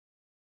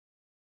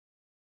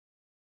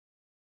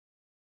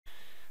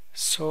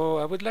So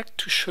I would like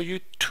to show you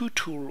two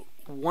tools.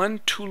 One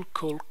tool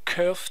called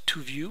Curve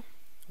to View,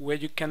 where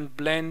you can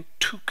blend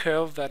two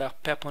curves that are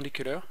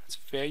perpendicular. It's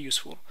very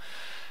useful.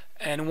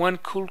 And one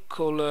tool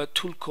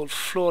called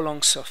Flow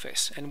Along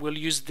Surface, and we'll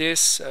use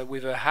this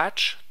with a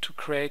hatch to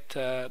create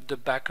the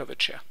back of a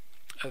chair,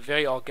 a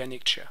very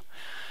organic chair.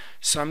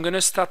 So I'm going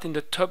to start in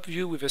the top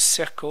view with a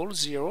circle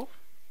 0,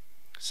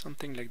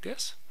 something like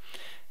this.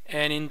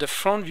 And in the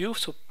front view,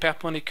 so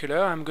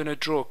perpendicular, I'm going to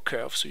draw a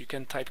curve. So you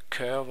can type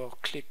curve or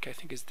click, I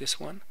think it's this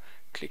one.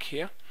 Click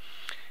here.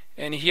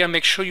 And here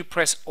make sure you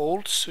press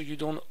Alt so you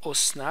don't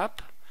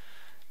snap.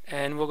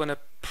 And we're going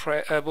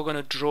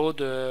to draw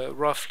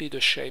roughly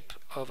the shape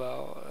of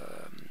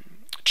our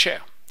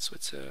chair. So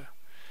it's a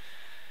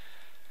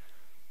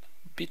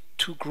bit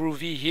too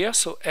groovy here.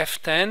 So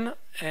F10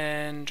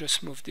 and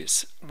just move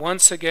this.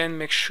 Once again,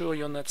 make sure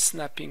you're not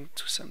snapping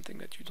to something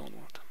that you don't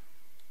want.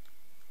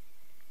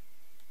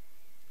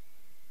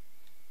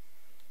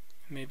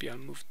 Maybe I'll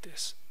move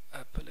this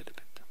up a little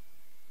bit.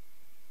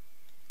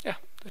 Yeah,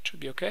 that should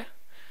be okay.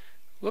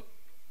 Whoop.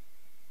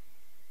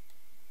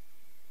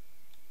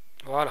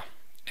 Voila.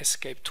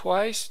 Escape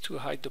twice to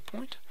hide the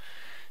point.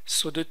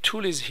 So the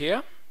tool is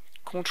here.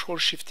 Control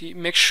Shift E.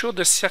 Make sure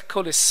the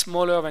circle is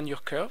smaller than your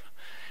curve.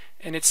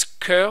 And it's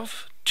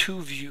Curve to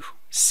View.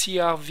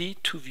 CRV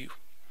to View.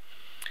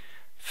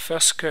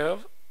 First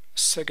curve,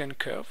 second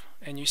curve.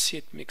 And you see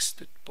it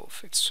mixed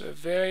both. It's a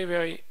very,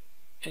 very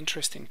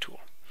interesting tool.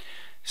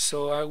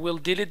 So I will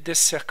delete this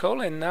circle,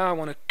 and now I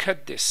want to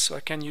cut this, so I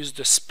can use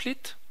the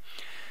split.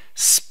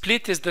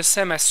 Split is the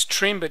same as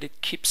trim, but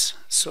it keeps.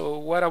 So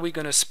what are we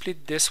going to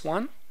split? This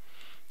one.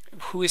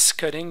 Who is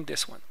cutting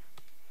this one?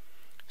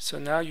 So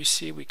now you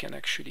see we can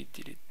actually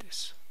delete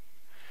this.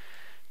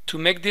 To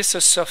make this a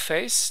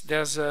surface,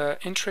 there's an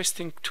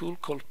interesting tool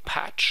called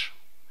Patch,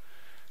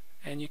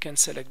 and you can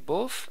select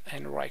both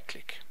and right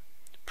click.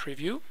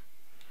 Preview.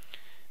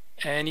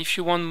 And if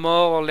you want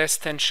more or less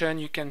tension,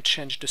 you can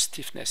change the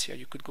stiffness here.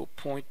 You could go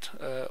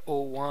 0.01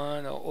 or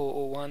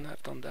 0.001.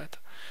 I've done that.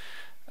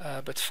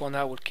 But for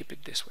now, we'll keep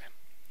it this way.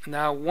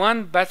 Now,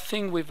 one bad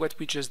thing with what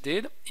we just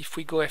did, if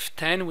we go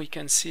F10, we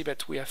can see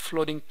that we have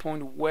floating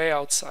point way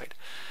outside.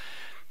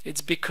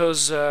 It's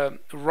because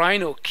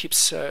Rhino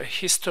keeps a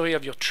history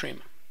of your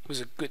trim, which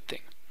is a good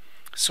thing.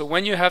 So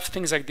when you have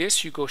things like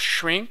this, you go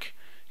shrink,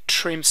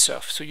 trim,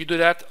 surf. So you do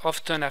that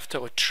often after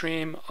a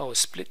trim or a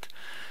split.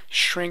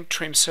 Shrink,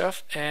 trim,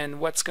 surf, and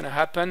what's going to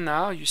happen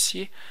now, you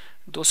see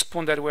those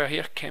points that were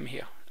here came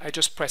here. I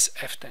just press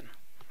F10.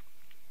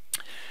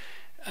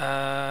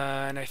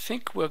 And I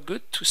think we're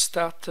good to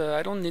start.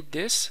 I don't need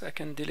this. I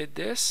can delete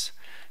this.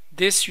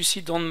 This, you see,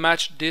 don't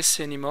match this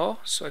anymore,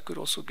 so I could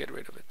also get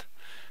rid of it.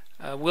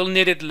 We'll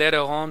need it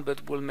later on,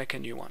 but we'll make a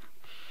new one.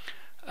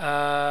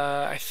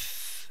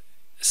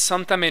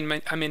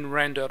 Sometime I'm in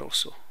rendered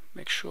also.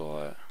 Make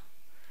sure,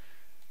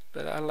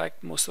 but I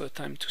like most of the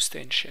time to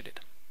stay in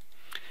shaded.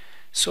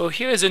 So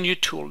here is a new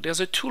tool. There's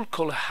a tool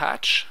called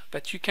Hatch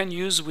that you can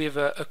use with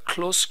a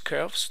closed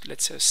curve,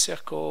 let's say a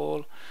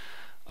circle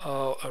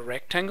or a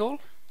rectangle.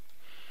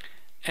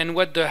 And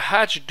what the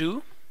hatch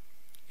do,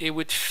 it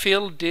would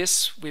fill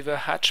this with a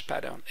hatch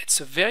pattern.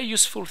 It's a very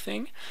useful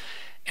thing,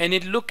 and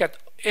it look at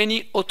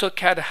any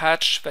AutoCAD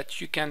hatch that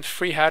you can,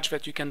 free hatch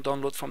that you can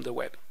download from the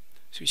web.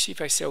 So you see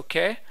if I say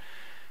OK,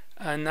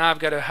 and now I've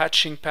got a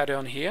hatching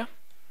pattern here.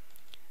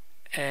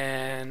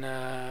 And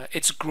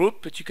it's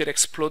grouped, but you could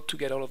explode to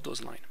get all of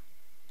those lines.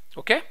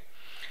 Okay,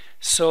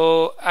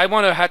 so I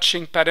want a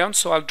hatching pattern,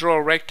 so I'll draw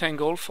a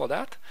rectangle for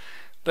that,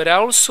 but I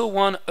also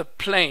want a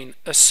plane,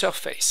 a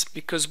surface,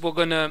 because we're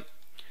gonna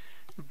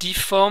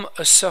deform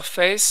a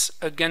surface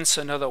against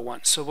another one.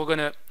 So we're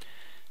gonna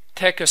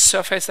take a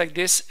surface like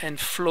this and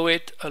flow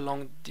it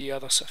along the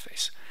other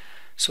surface.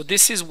 So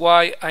this is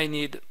why I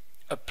need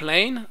a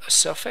plane, a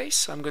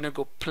surface. I'm gonna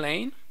go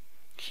plane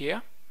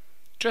here.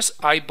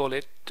 Just eyeball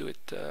it, do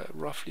it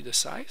roughly the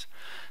size.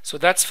 So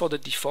that's for the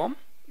deform.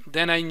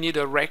 Then I need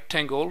a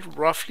rectangle,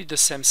 roughly the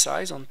same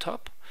size on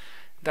top.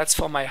 That's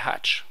for my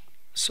hatch.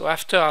 So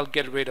after I'll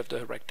get rid of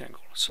the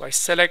rectangle. So I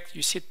select,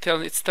 you see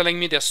it's telling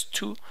me there's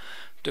two,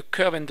 the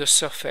curve and the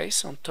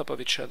surface on top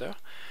of each other.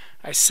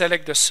 I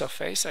select the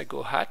surface, I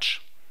go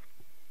hatch.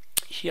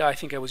 Here I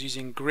think I was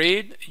using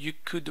grid. You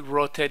could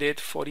rotate it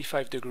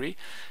 45 degrees.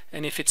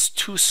 And if it's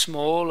too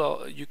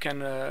small, you can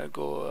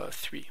go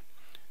 3.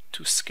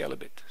 To scale a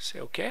bit.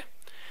 Say OK.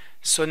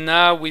 So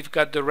now we've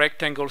got the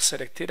rectangle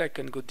selected. I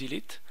can go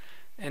delete,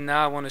 and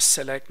now I want to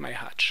select my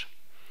hatch.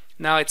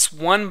 Now it's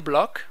one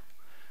block,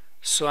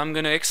 so I'm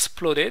going to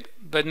explode it,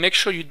 but make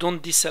sure you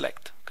don't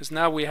deselect, because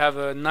now we have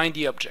a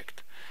 90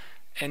 object.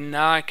 And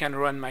now I can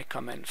run my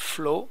command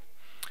flow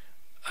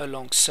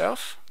along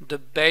surf. The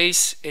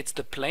base, it's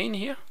the plane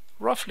here,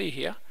 roughly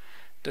here.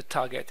 The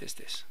target is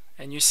this,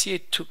 and you see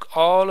it took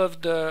all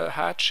of the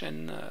hatch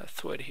and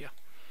threw it here.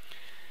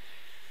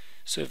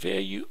 So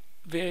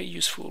very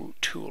useful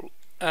tool.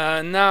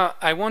 Now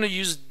I want to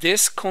use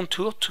this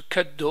contour to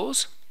cut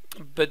those,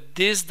 but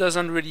this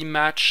doesn't really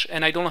match,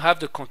 and I don't have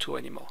the contour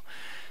anymore.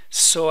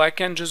 So I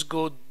can just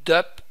go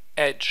dup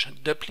edge,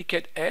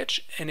 duplicate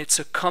edge, and it's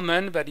a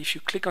command that if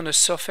you click on the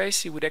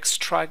surface, it would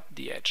extract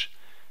the edge.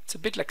 It's a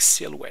bit like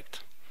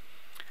silhouette.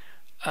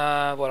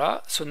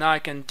 Voila, so now I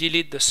can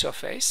delete the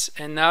surface,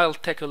 and now it'll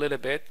take a little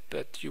bit,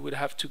 but you would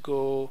have to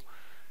go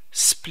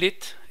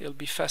split. It'll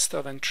be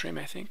faster than trim,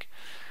 I think.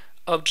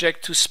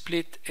 Object to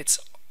split, it's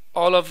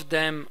all of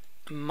them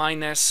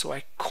minus, so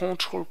I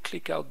control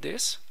click out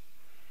this,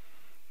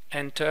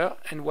 enter,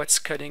 and what's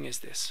cutting is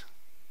this.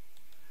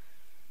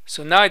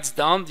 So now it's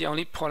done. The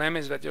only problem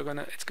is that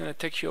it's gonna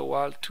take you a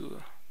while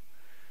to.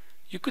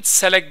 You could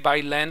select by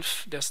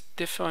length. There's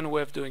different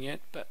way of doing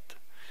it,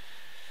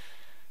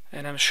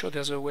 and I'm sure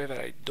there's a way that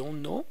I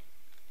don't know,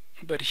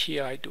 but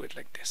here I do it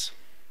like this.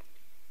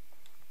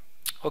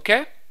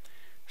 Okay,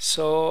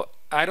 so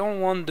I don't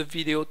want the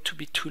video to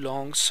be too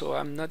long, so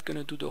I'm not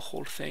gonna do the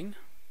whole thing,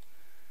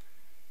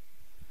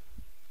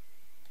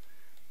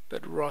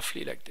 but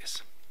roughly like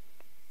this.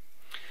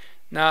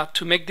 Now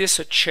to make this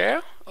a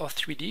chair or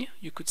 3D,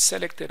 you could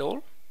select it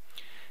all,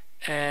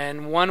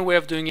 and one way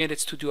of doing it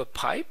is to do a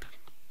pipe.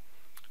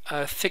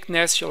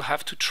 Thickness, you'll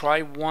have to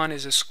try. One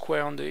is a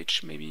square on the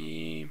edge,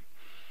 maybe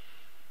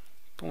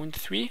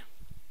 0.3,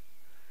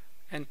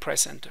 and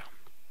press enter.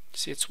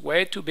 See, it's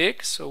way too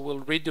big, so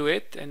we'll redo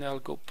it, and I'll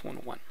go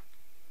 0.1.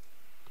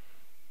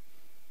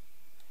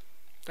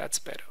 That's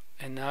better.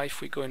 And now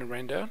if we go in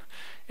render,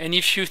 and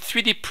if you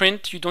 3D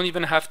print, you don't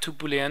even have to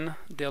boolean,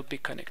 they'll be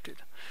connected.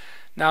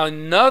 Now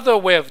another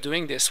way of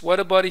doing this, what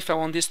about if I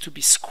want this to be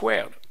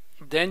squared?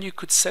 Then you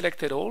could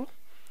select it all,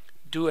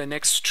 do an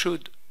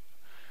extrude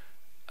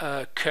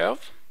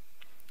curve,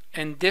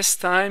 and this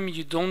time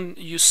you don't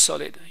use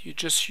solid, you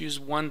just use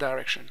one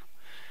direction.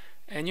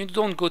 And you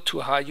don't go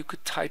too high, you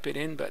could type it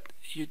in, but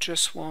you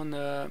just want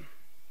oh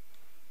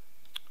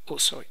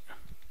sorry.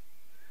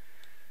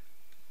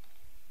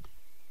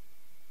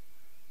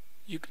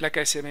 Like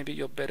I said, maybe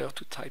you're better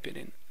to type it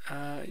in.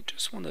 You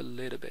just want a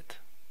little bit.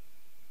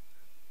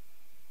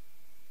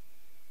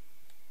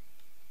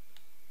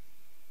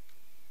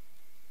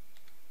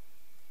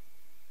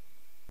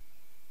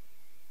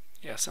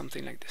 Yeah,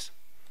 something like this.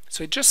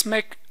 So just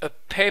make a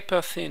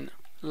paper thin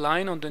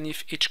line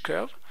underneath each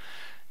curve,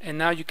 and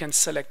now you can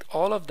select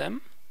all of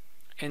them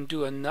and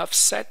do an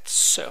offset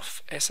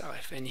surf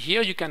SRF, and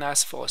here you can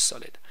ask for a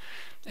solid,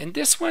 and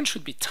this one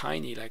should be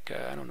tiny, like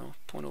I don't know,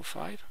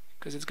 0.05,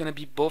 because it's going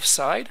to be both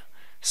side.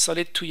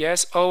 Solid to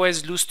yes,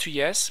 always loose to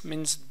yes,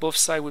 means both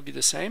side will be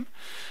the same.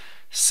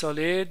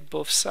 Solid,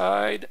 both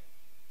side,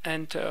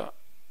 enter.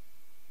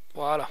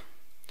 Voila.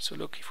 So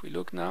look, if we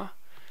look now,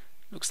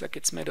 looks like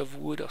it's made of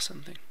wood or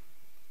something.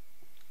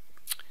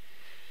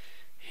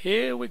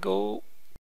 Here we go.